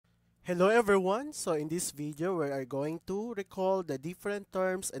Hello everyone, so in this video we are going to recall the different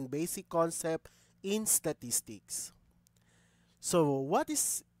terms and basic concept in statistics. So what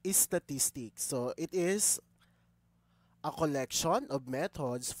is statistics? So it is a collection of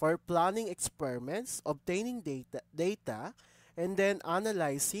methods for planning experiments, obtaining data and then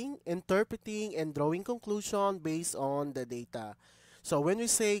analyzing, interpreting, and drawing conclusion based on the data. So when we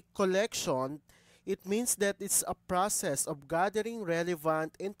say collection, it means that it's a process of gathering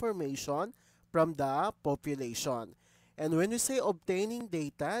relevant information from the population. And when we say obtaining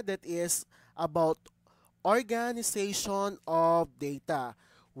data, that is about organization of data.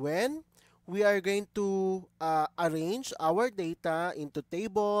 When we are going to arrange our data into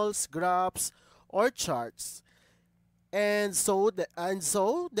tables, graphs, or charts. And so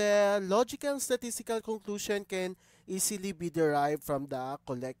the logical statistical conclusion can easily be derived from the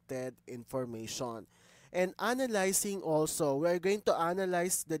collected information. And analyzing also, we're going to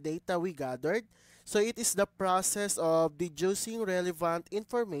analyze the data we gathered. So it is the process of deducing relevant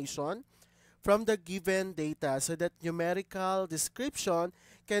information from the given data so that numerical description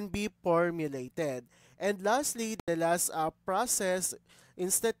can be formulated. And lastly, the last process in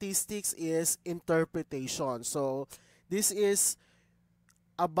statistics is interpretation. So this is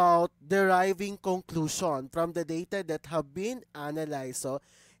about deriving conclusion from the data that have been analyzed. So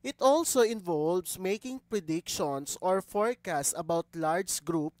it also involves making predictions or forecasts about large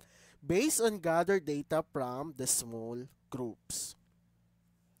group based on gathered data from the small groups.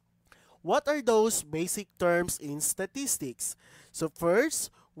 What are those basic terms in statistics? So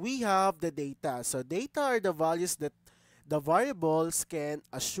first, we have the data. So data are the values that the variables can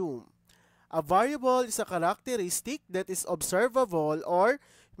assume. A variable is a characteristic that is observable or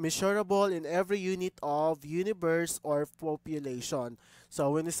measurable in every unit of universe or population.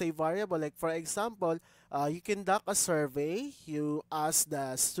 So when you say variable, like for example, you conduct a survey, you ask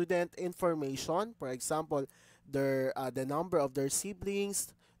the student information, for example, the number of their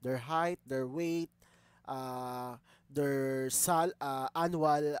siblings, their height, their weight, uh, their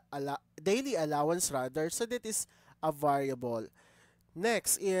daily allowance rather. So that is a variable.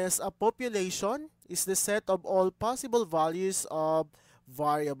 Next is a population is the set of all possible values of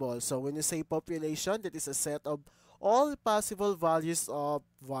variables. So when you say population, that is a set of all possible values of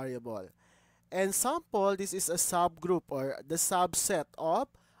variable. And sample, this is a subgroup or the subset of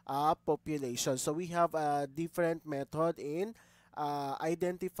a population. So we have a different method in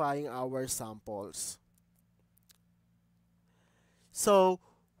identifying our samples. So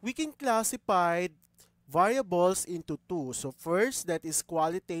we can classify variables into two. So first, that is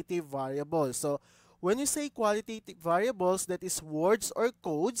qualitative variables. So when you say qualitative variables, that is words or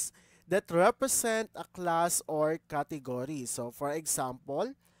codes that represent a class or category. So for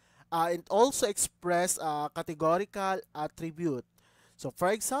example, it also express a categorical attribute. So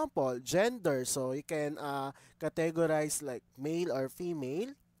for example, gender. So you can categorize like male or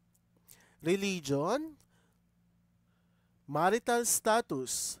female. Religion, marital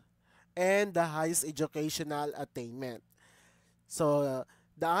status, and the highest educational attainment. So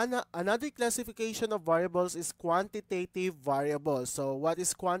another classification of variables is quantitative variables. So what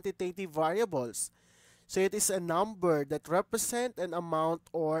is quantitative variables? So it is a number that represent an amount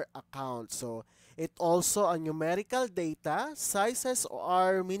or account. So it also a numerical data. Sizes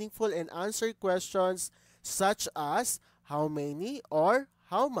are meaningful and answer questions such as how many or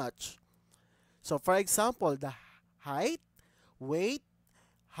how much. So for example, the height, weight,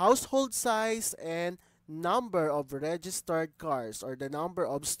 household size, and number of registered cars or the number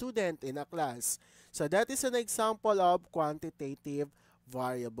of students in a class. So that is an example of quantitative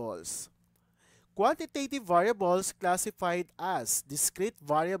variables. Quantitative variables classified as discrete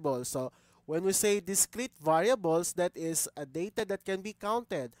variables. So when we say discrete variables, that is a data that can be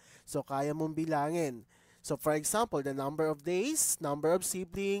counted. So kaya mong bilangin. So for example, the number of days, number of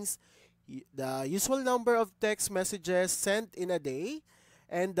siblings, the usual number of text messages sent in a day,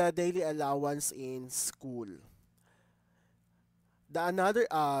 and the daily allowance in school. The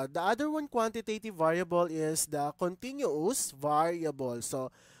other one quantitative variable is the continuous variable.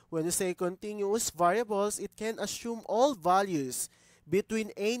 So when you say continuous variables, it can assume all values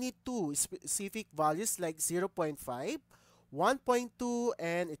between any two specific values like 0.5, 1.2,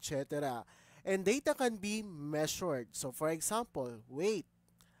 and etc. And data can be measured. So for example, weight,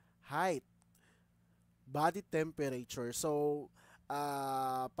 height, body temperature. So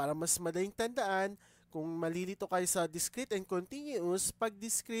para mas madaling tandaan, kung malilito kayo sa discrete and continuous, pag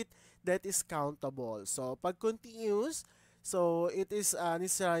discrete, that is countable. So, pag continuous, so it is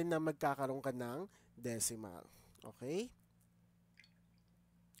necessary na magkakaroon ka ng decimal. Okay?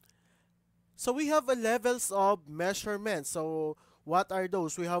 So, we have a levels of measurement. So, What are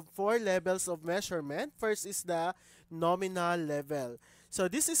those? We have four levels of measurement. First is the nominal level. So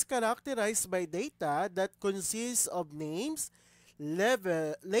this is characterized by data that consists of names,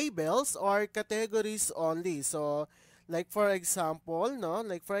 labels, or categories only. So like for example, no,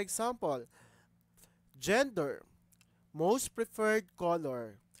 like for example, gender, most preferred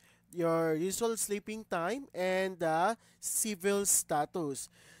color, your usual sleeping time, and the civil status.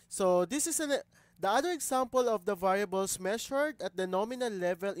 So this is the other example of the variables measured at the nominal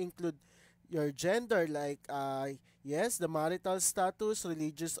level include your gender, like yes, the marital status,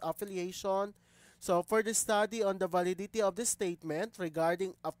 religious affiliation. So for the study on the validity of the statement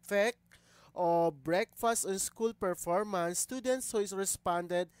regarding effect of breakfast and school performance, students who is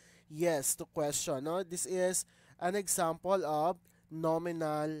responded yes to question. No? This is an example of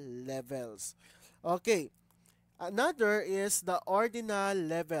nominal levels. Okay, another is the ordinal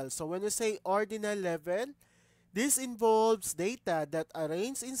level. So when we say ordinal level, this involves data that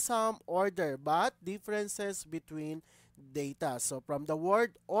arrange in some order but differences between data. So from the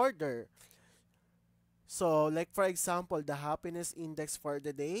word order, so like for example, the happiness index for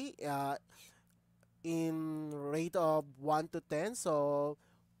the day in rate of 1 to 10. So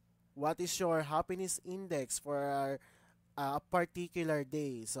what is your happiness index for a particular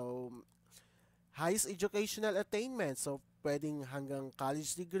day? So highest educational attainment. So pwedeng hanggang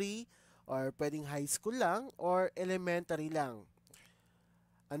college degree or pwedeng high school lang or elementary lang.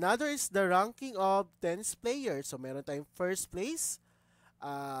 Another is the ranking of tennis players. So meron tayong first place,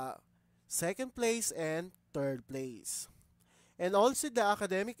 uh, second place, and third place. And also the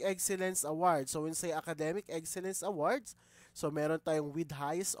Academic Excellence Award. So when say Academic Excellence Awards, so meron tayong with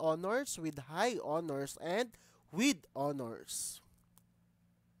highest honors, with high honors, and with honors.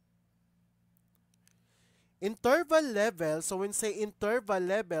 Interval level, so when say interval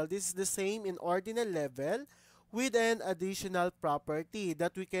level, this is the same in ordinal level with an additional property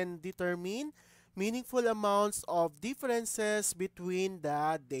that we can determine meaningful amounts of differences between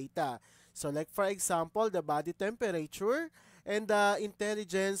the data. So like for example, the body temperature and the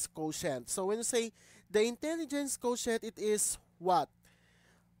intelligence quotient. So when you say the intelligence quotient, it is what?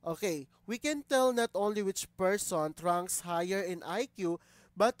 Okay, we can tell not only which person ranks higher in IQ,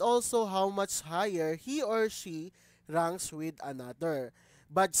 but also how much higher he or she ranks with another.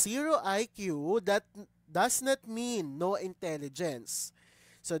 But zero IQ, that does not mean no intelligence.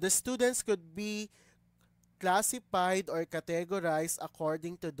 So the students could be classified or categorized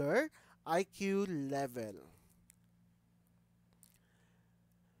according to their IQ level.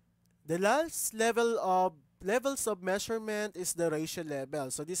 The last levels of measurement is the ratio level.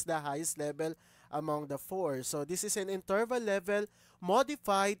 So this is the highest level among the four. So this is an interval level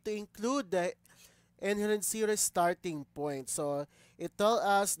modified to include the inherent zero starting point. So it tells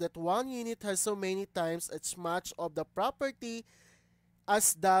us that one unit has so many times as much of the property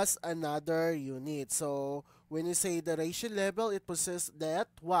as does another unit. So when you say the ratio level, it possesses that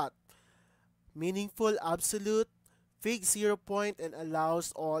what? Meaningful absolute fixed zero point and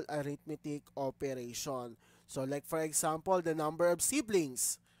allows all arithmetic operation. So like for example, the number of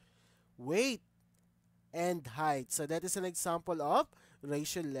siblings, weight, and height. So that is an example of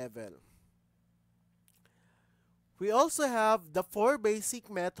ratio level. We also have the four basic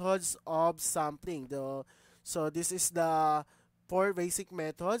methods of sampling. So this is the four basic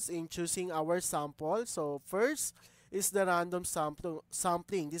methods in choosing our sample. So first is the random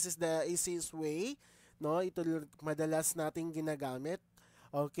sampling. This is the easiest way. No, ito madalas nating ginagamit.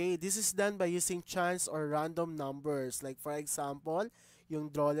 Okay, this is done by using chance or random numbers. Like for example, yung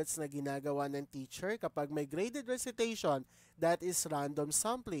drawlets na ginagawa ng teacher kapag may graded recitation, that is random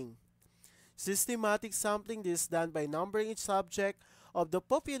sampling. Systematic sampling, this is done by numbering each subject of the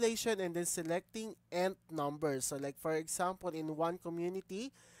population and then selecting nth numbers. So like for example, in one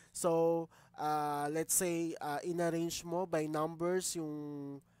community, so let's say inarrange mo by numbers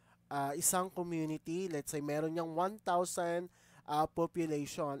yung isang community. Let's say meron niyang 1,000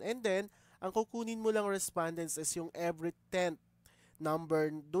 population. And then, ang kukunin mo lang respondents is yung every 10th number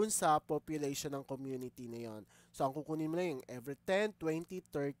dun sa population ng community na yon. So, ang kukunin mo lang yung every 10, 20,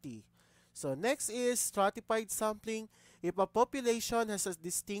 30. So next is stratified sampling. If a population has a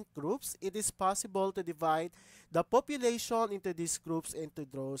distinct groups, it is possible to divide the population into these groups into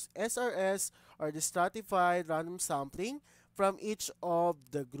those SRS or the stratified random sampling from each of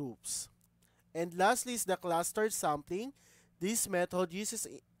the groups. And lastly is the clustered sampling. This method uses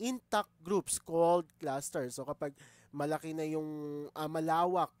intact groups called clusters. So kapag malaki na yung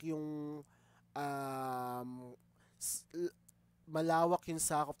malawak yung malawak yung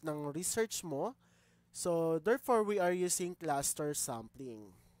sakop ng research mo. So, therefore, we are using cluster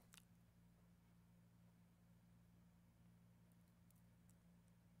sampling.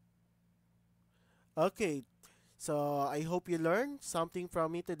 Okay, so I hope you learned something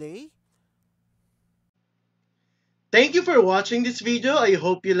from me today. Thank you for watching this video. I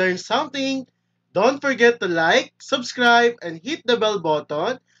hope you learned something. Don't forget to like, subscribe, and hit the bell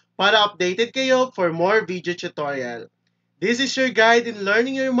button para updated kayo for more video tutorial. This is your guide in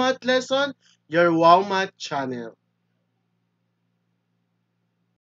learning your math lesson, your Wow Math channel.